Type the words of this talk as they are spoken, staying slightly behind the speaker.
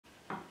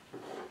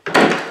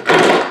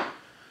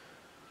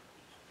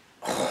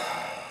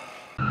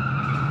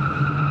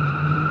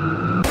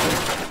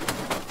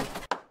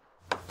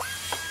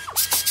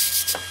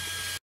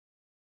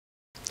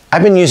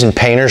I've been using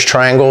painter's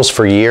triangles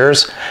for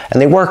years and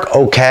they work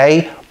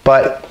okay,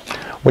 but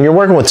when you're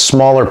working with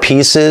smaller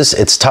pieces,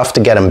 it's tough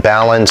to get them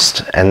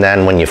balanced, and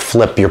then when you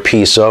flip your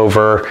piece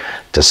over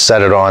to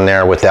set it on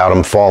there without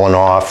them falling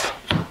off,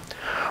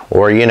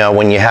 or you know,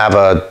 when you have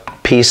a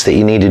piece that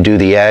you need to do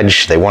the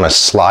edge, they want to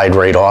slide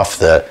right off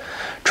the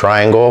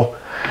triangle.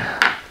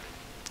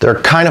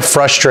 They're kind of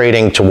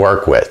frustrating to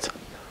work with.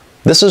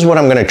 This is what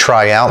I'm going to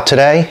try out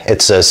today.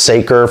 It's a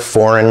Saker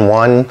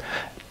 4-in-1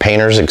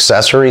 painter's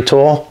accessory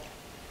tool.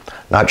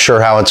 Not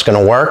sure how it's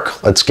going to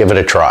work. Let's give it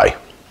a try.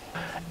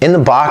 In the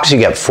box you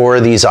get 4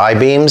 of these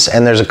I-beams,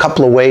 and there's a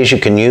couple of ways you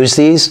can use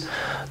these.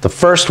 The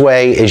first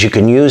way is you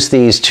can use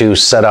these to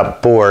set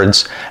up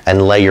boards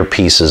and lay your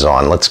pieces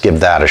on. Let's give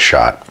that a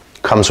shot.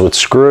 Comes with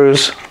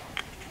screws,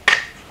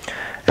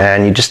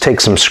 and you just take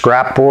some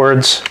scrap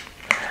boards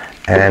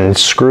and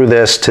screw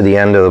this to the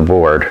end of the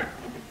board.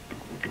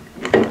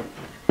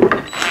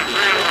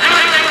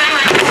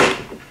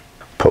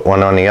 Put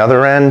one on the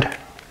other end.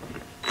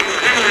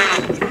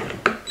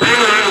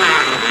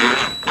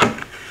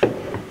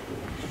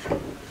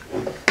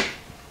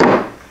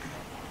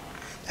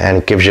 And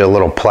it gives you a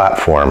little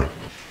platform.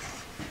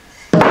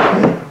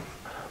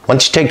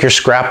 Once you take your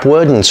scrap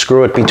wood and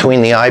screw it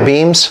between the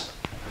I-beams,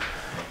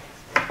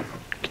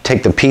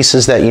 take the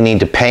pieces that you need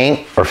to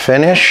paint or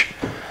finish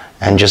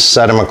and just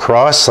set them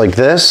across like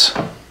this.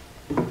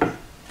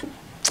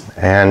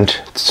 And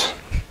it's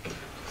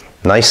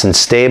nice and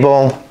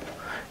stable.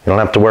 You don't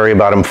have to worry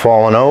about them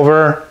falling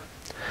over.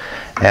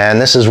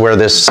 And this is where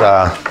this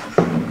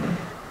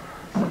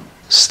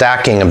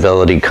stacking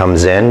ability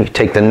comes in. You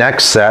take the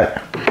next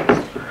set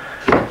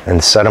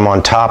and set them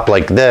on top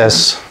like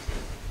this.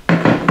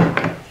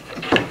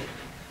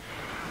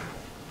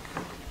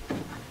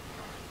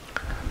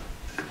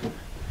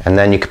 And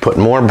then you can put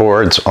more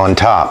boards on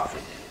top.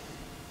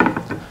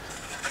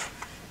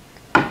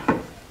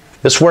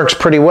 This works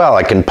pretty well.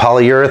 I can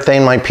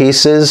polyurethane my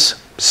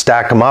pieces,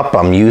 stack them up.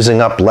 I'm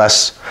using up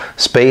less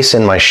space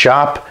in my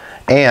shop,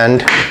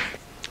 and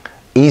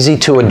easy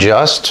to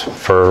adjust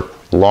for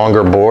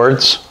longer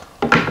boards.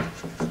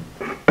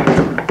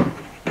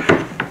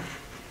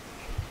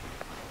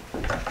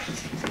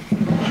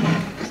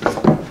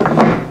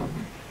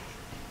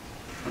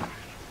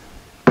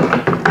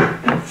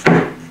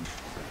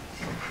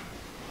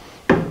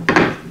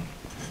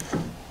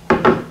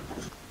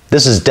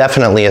 This is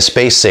definitely a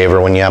space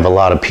saver when you have a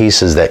lot of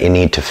pieces that you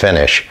need to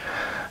finish.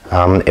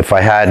 If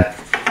I had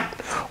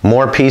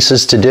more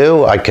pieces to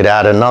do, I could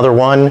add another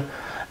one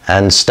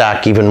and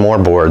stack even more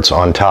boards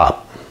on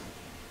top.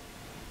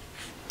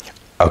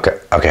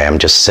 Okay, I'm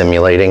just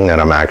simulating that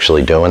I'm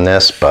actually doing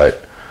this,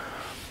 but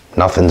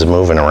nothing's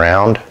moving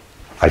around.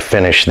 I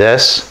finish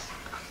this,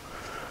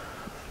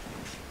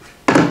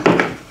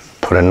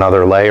 put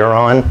another layer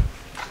on.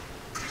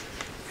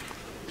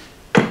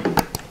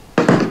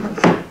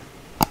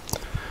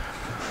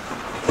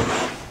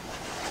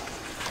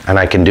 And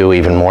I can do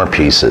even more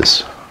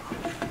pieces.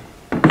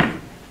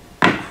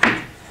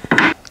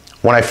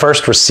 When I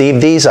first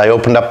received these, I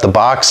opened up the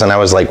box and I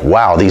was like,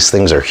 wow, these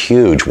things are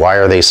huge. Why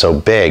are they so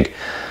big?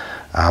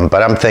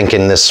 But I'm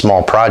thinking this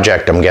small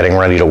project I'm getting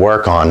ready to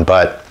work on,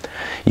 but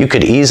you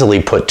could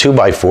easily put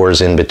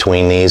 2x4s in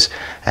between these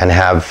and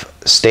have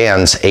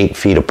stands 8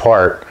 feet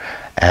apart,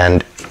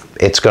 and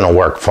it's gonna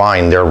work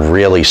fine. They're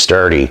really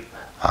sturdy.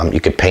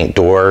 You could paint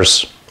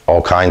doors,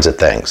 all kinds of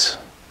things.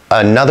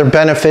 Another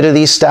benefit of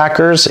these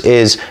stackers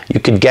is you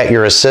could get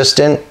your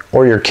assistant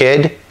or your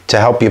kid to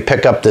help you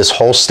pick up this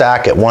whole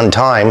stack at one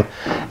time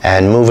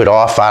and move it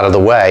off out of the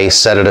way,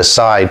 set it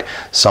aside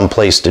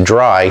someplace to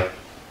dry.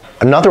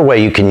 Another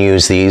way you can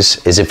use these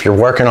is if you're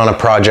working on a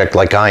project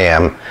like I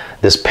am,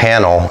 this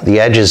panel, the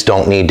edges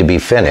don't need to be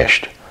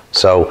finished.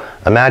 So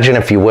imagine,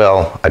 if you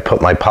will, I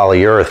put my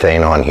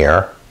polyurethane on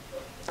here.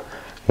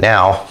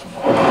 Now,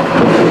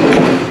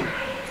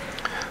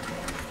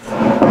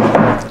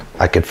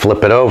 I could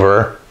flip it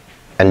over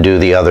and do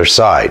the other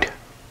side.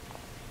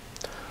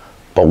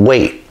 But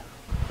wait.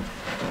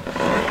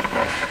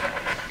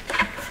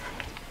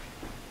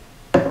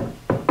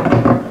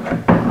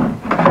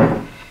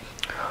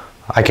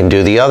 I can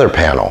do the other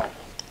panel.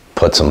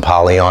 Put some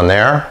poly on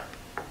there.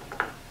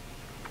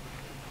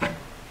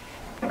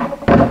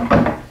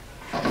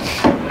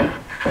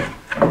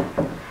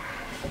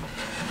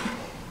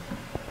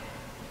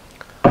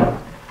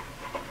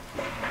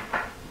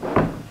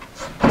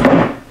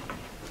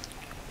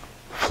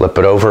 Flip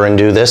it over and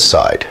do this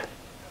side.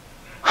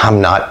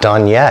 I'm not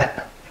done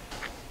yet.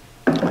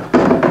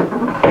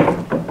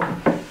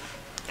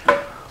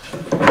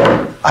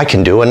 I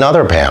can do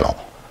another panel.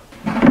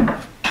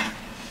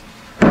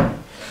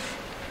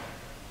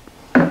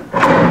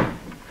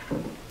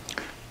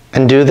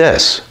 And do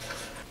this.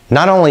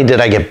 Not only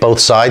did I get both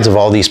sides of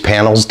all these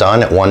panels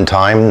done at one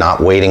time, not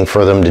waiting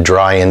for them to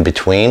dry in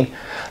between,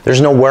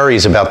 there's no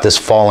worries about this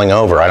falling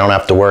over. I don't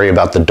have to worry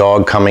about the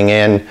dog coming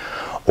in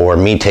or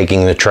me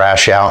taking the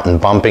trash out and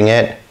bumping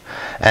it.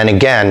 And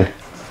again,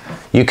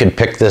 you could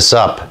pick this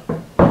up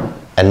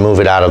and move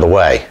it out of the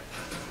way.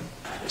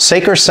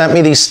 Saker sent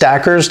me these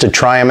stackers to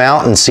try them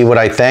out and see what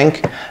I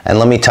think, and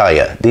let me tell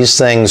you, these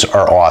things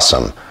are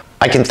awesome.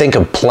 I can think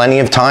of plenty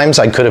of times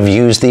I could have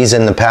used these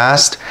in the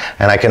past,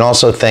 and I can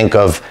also think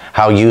of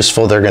how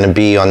useful they're going to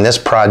be on this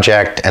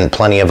project and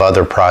plenty of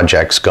other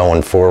projects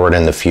going forward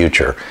in the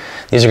future.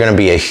 These are going to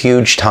be a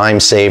huge time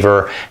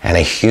saver and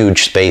a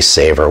huge space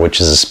saver,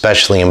 which is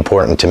especially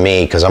important to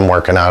me because I'm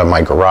working out of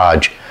my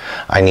garage.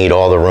 I need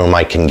all the room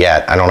I can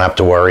get. I don't have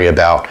to worry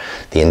about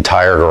the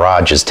entire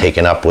garage is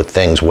taken up with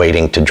things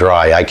waiting to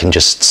dry. I can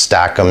just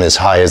stack them as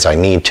high as I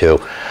need to.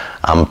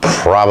 I'm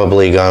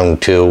probably going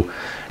to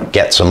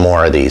get some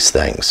more of these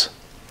things.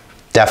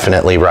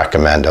 Definitely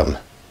recommend them.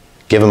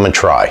 Give them a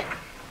try.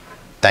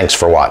 Thanks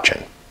for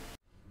watching.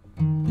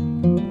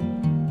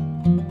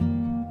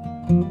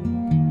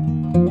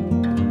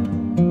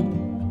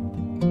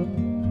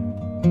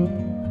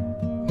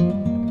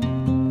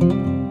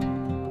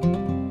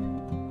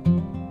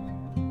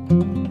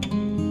 Thank you.